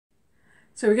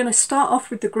So we're going to start off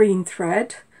with the green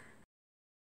thread.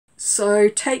 So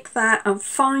take that and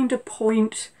find a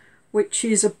point which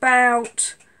is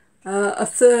about a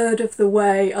third of the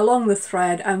way along the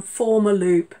thread and form a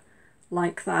loop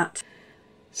like that.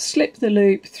 Slip the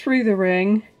loop through the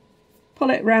ring, pull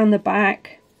it round the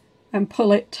back and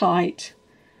pull it tight.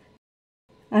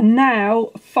 And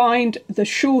now find the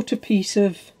shorter piece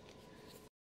of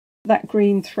that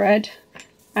green thread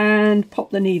and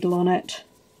pop the needle on it.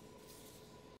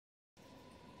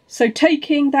 So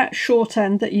taking that short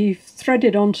end that you've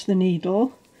threaded onto the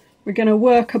needle, we're going to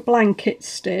work a blanket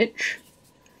stitch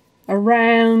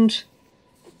around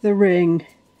the ring,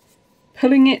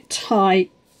 pulling it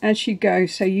tight as you go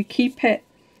so you keep it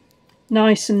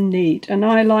nice and neat. And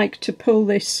I like to pull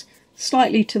this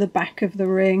slightly to the back of the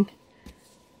ring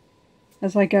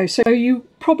as I go. So you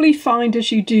probably find as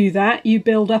you do that you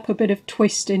build up a bit of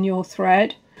twist in your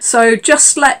thread. So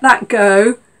just let that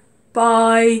go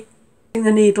by the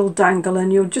needle dangle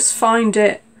and you'll just find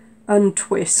it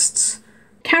untwists.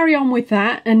 Carry on with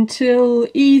that until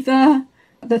either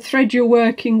the thread you're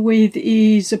working with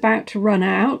is about to run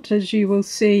out, as you will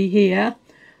see here,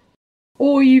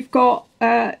 or you've got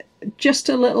just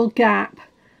a little gap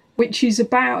which is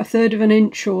about 1/3 of an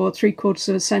inch or 3/4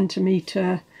 of a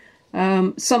centimetre,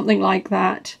 something like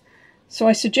that. So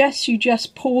I suggest you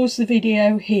just pause the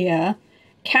video here,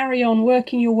 carry on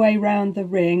working your way round the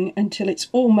ring until it's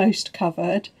almost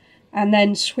covered, and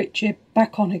then switch it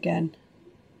back on again.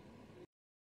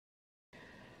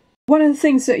 One of the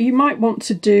things that you might want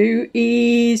to do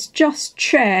is just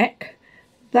check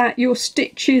that your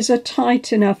stitches are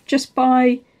tight enough. Just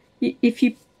by, if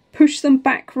you push them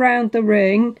back round the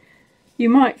ring, you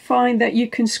might find that you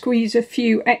can squeeze a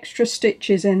few extra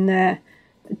stitches in there,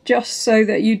 just so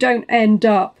that you don't end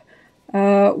up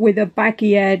with a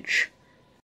baggy edge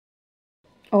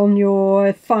on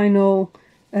your final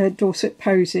Dorset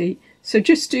Posy. So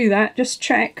just do that, just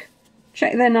check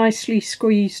they're nicely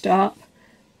squeezed up,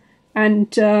 and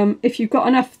if you've got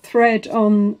enough thread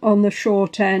on the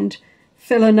short end,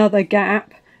 fill another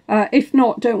gap. If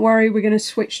not, don't worry, we're going to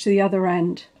switch to the other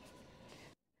end.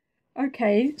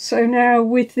 Okay, so now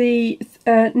with the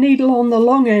needle on the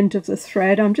long end of the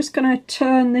thread, I'm just going to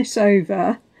turn this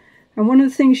over, and one of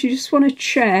the things you just want to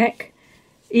check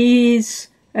is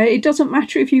it doesn't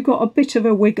matter if you've got a bit of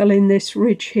a wiggle in this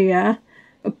ridge here,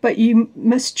 but you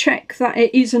must check that it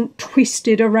isn't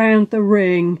twisted around the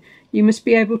ring. You must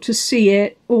be able to see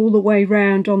it all the way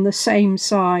round on the same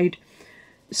side.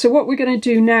 So what we're going to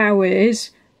do now is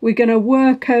we're going to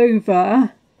work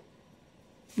over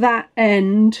that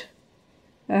end.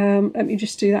 Let me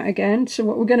just do that again. So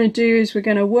what we're going to do is we're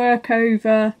going to work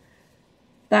over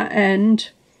that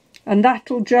end, and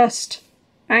that'll just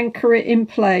anchor it in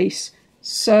place.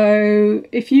 So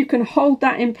if you can hold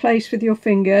that in place with your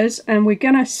fingers, and we're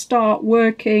going to start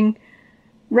working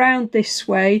round this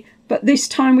way, but this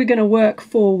time we're going to work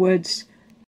forwards.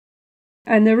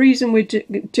 And the reason we're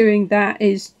doing that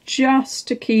is just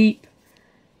to keep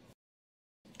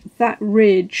that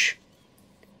ridge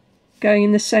going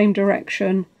in the same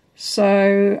direction.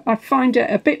 So I find it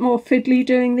a bit more fiddly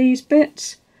doing these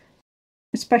bits,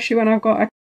 especially when I've got a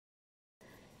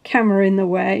camera in the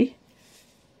way,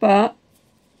 but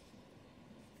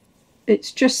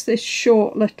it's just this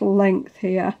short little length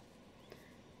here,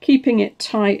 keeping it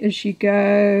tight as you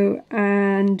go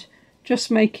and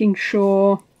just making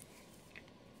sure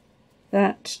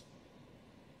that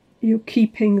you're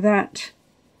keeping that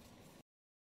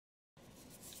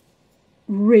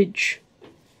ridge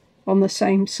on the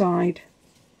same side.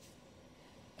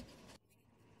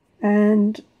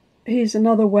 And here's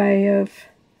another way of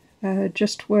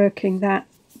just working that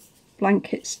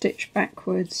blanket stitch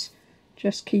backwards,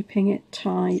 just keeping it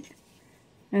tight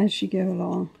as you go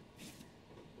along.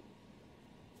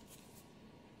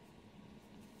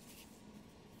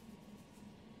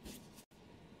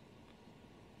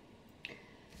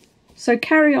 So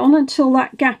carry on until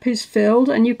that gap is filled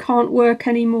and you can't work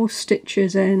any more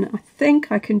stitches in. I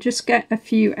think I can just get a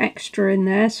few extra in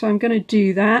there, so I'm going to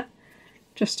do that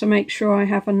just to make sure I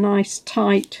have a nice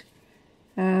tight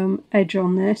edge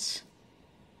on this.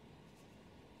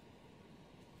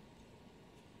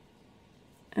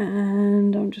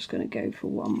 And I'm just going to go for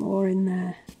one more in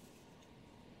there.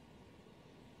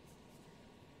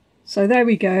 So there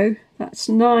we go, that's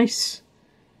nice.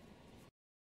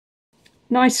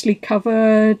 Nicely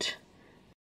covered.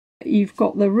 You've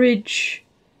got the ridge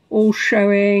all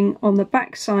showing on the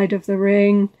back side of the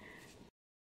ring,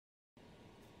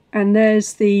 and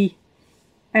there's the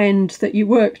end that you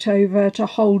worked over to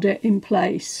hold it in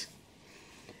place.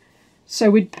 So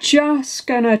we're just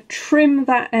going to trim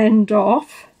that end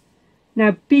off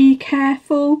Now be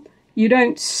careful you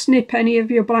don't snip any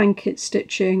of your blanket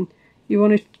stitching. You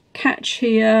want to catch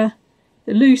here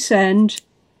the loose end,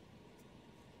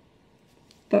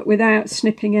 but without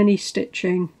snipping any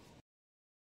stitching.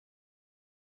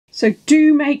 So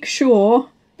do make sure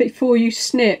before you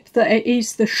snip that it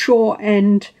is the short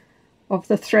end of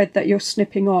the thread that you're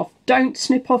snipping off. Don't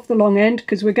snip off the long end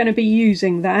because we're going to be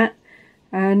using that,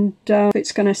 and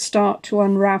it's going to start to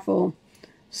unravel.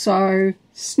 So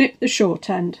snip the short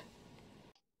end.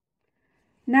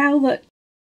 Now that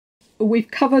we've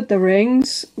covered the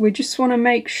rings, we just want to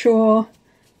make sure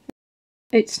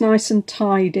it's nice and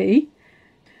tidy.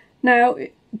 Now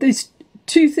there's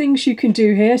two things you can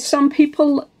do here. Some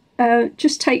people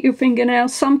just take your fingernail.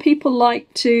 Some people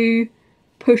like to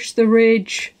push the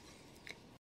ridge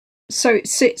so it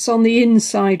sits on the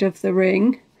inside of the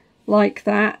ring like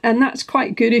that, and that's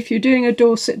quite good if you're doing a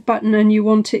Dorset button and you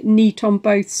want it neat on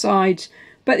both sides.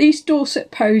 But these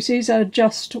Dorset Posies are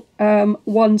just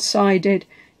one-sided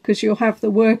because you'll have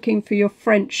the working for your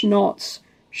French knots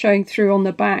showing through on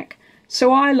the back.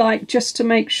 So I like just to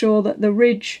make sure that the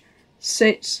ridge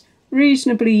sits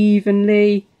reasonably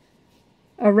evenly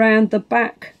around the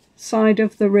back side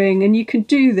of the ring, and you can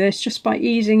do this just by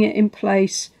easing it in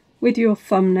place with your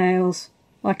thumbnails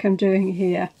like I'm doing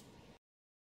here.